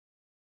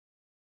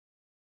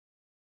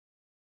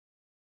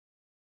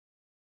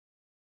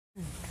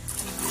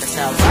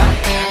Cassava.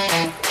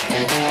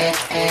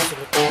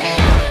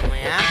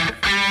 Mamaya.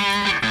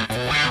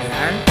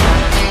 Ayan.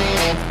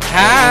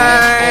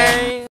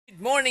 Hi!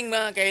 Good morning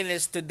mga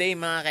kailis. Today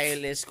mga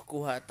kailis,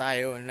 kukuha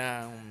tayo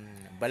ng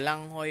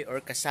balanghoy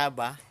or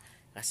cassava.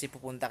 Kasi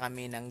pupunta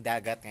kami ng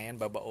dagat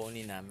ngayon.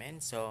 Babaonin namin.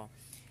 So,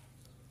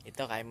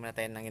 ito kain muna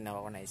tayo ng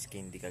ginawa ko na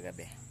skin di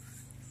kagabi.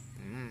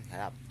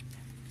 Harap.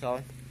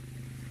 So,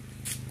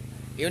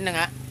 yun na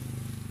nga.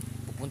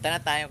 Pupunta na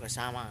tayo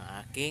kasama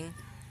ang aking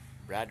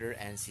brother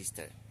and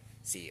sister.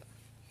 See you.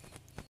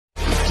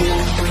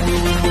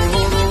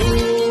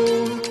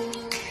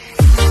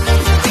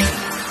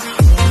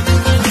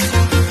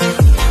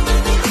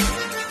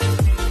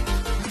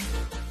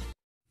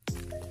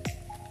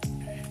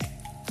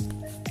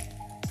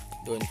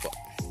 Doon po.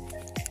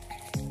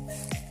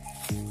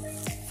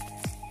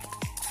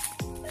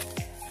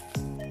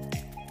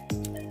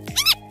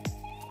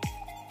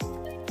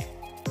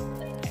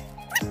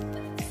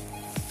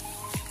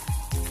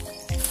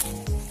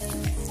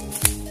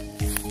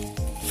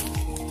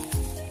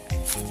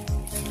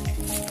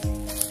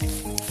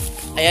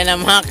 Ayan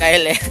ang mga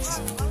kailes.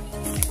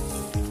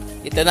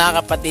 Ito na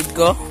kapatid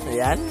ko.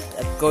 Ayan.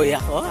 At kuya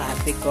ko,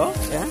 ate ko.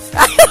 Ayan.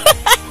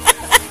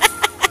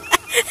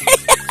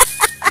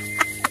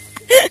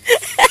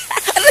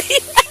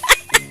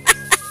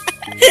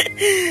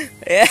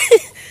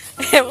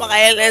 Ayan mga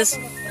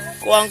kailes.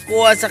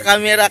 Kuwang-kuwa sa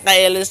camera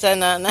kailes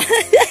na.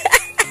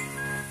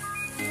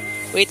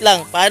 Wait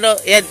lang. Paano?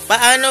 Ayan.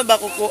 Paano ba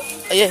kuku...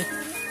 Ayan.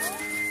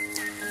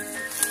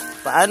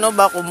 Paano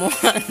ba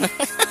kumuha na?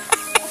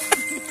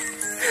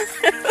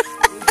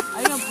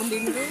 Ayun,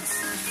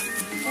 pulingles.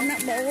 Anak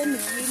ba ako,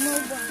 naglino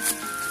ba?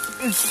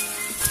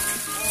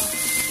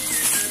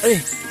 Ay.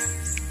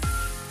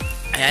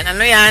 Ayan,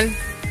 ano yan?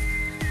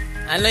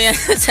 Ano yan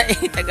sa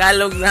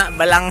Tagalog na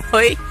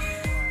balanghoy?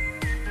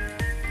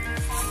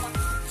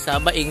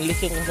 Saba,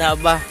 English yung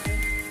saba.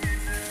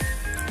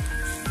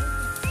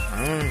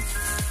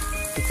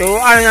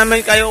 Ituruan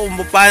namin kayo kung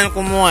paano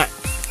kumuha.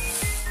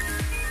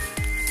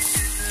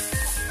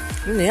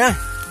 Ano yan?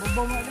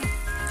 Babaw mo na.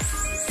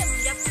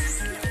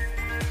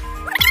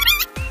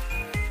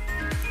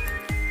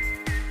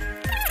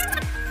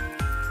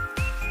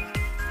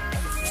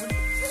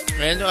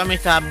 Ngayon ito kami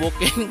sa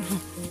booking.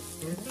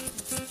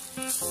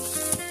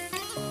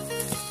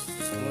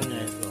 Ano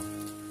na ito?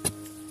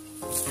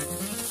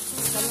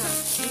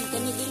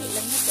 Kanibili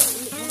lang ito.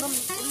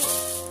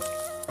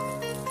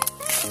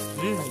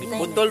 Uli.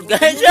 Putol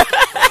guys.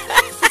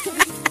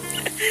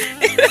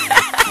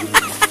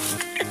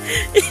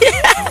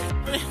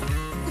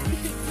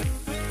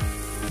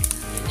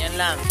 Yan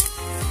lang.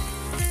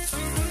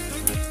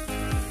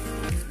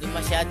 Hindi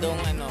masyadong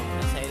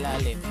nasa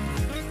ilalim.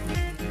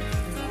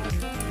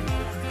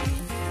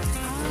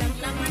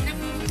 Laman ng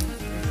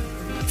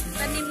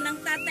tanim ng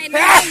tatay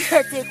na.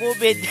 Kasi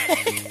COVID. Kasi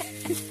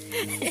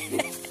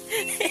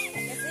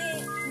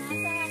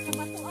nasa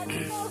kabatuan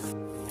ito.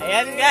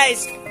 Ayan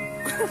guys.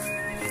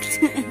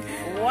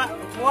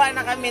 Kuha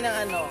na kami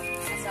ng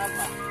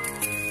cassava.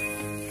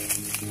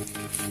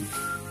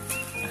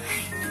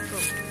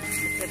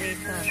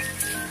 Dito.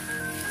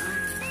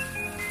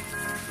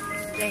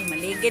 Ay,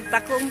 maligid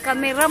pa kong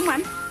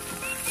kameraman.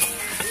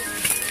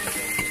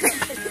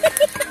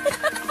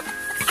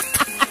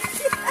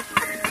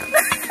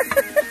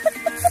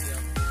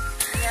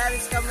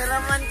 Yaris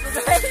cameraman ko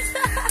guys.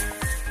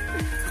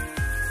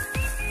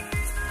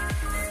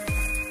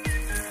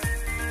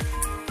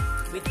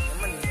 Wait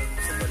naman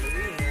sa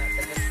baluwi nga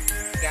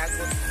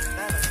gagot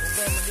na.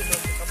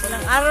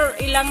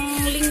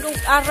 Ilang linggong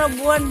araw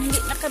buwan hindi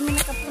na kami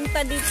nakapunta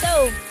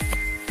dito.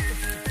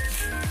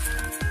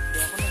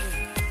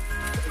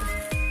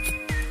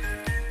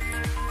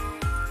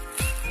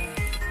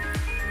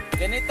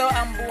 Ganito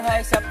ang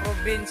buhay sa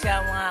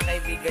probinsya mga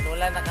kaibigan.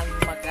 Wala na kami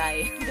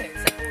makain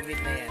sa COVID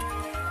na yan.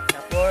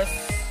 Tapos,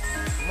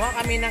 kumuha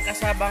kami ng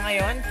kasaba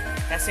ngayon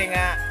kasi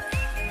nga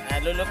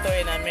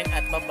lulutuin namin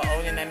at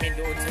babaonin namin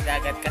doon sa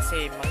dagat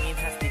kasi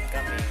manginhas din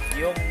kami.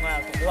 Yung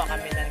kukuha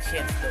kami ng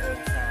shells doon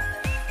sa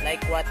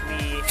like what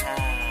we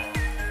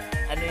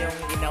yung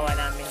ginawa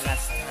namin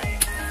last time.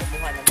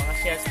 Kumuha ng mga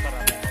shells para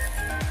naman.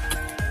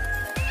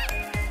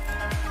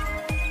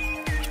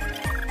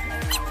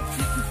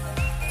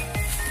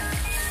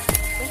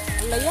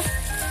 Alaya.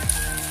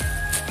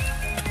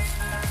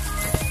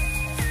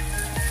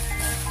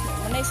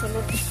 Manay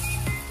sulod.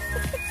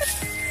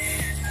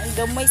 Ang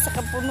gamay sa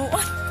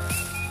kapunuan.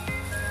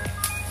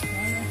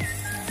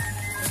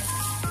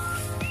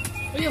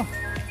 Ayo.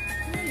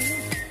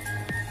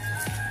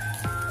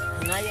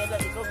 Naya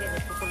lang ikaw kaya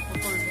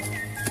putol-putol.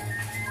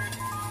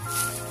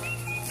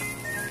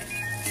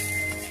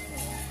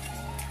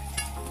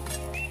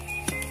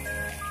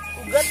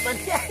 Ugat man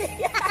siya.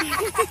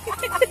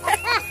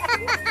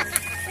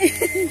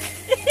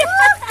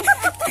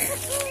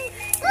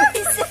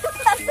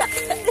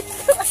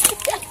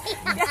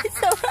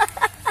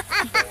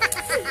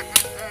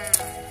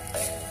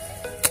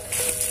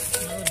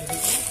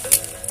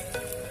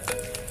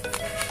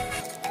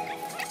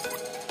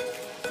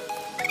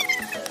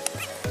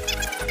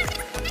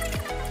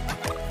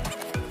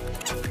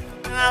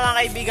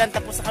 kaibigan,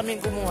 tapos na kaming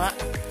kumuha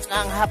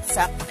ng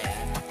hapsak.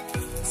 Ayan.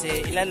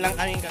 Kasi ilan lang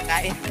kaming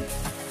kakain.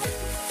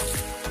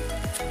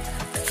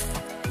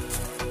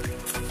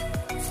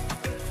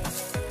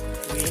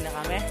 Uwi na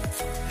kami.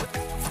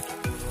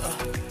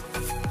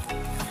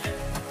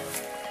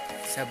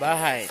 Sa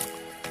bahay.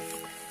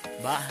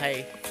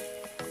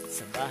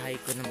 Sa bahay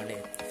ko na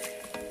maliit.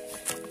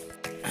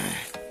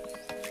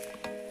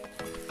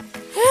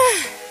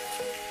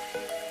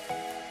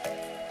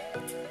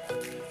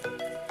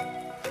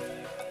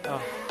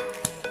 Oh.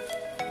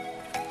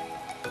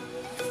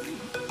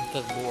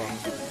 Kagbuang.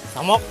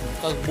 Samok,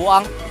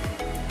 kagbuang.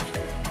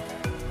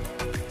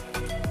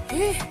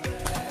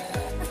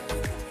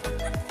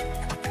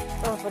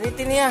 Oh,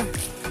 palitin niya.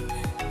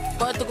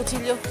 Kuha ito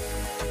kutsilyo.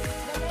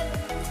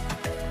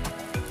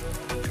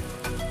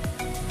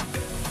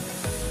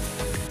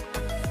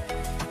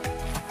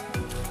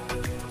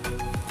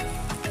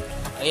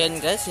 Ayan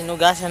guys,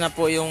 sinugasan na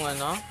po yung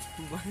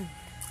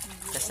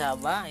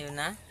cassava, ayun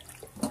na.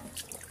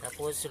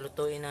 Tapos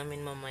lutuin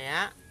namin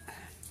mamaya.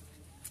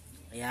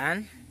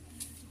 Ayan.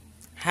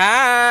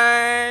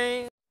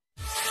 Hi!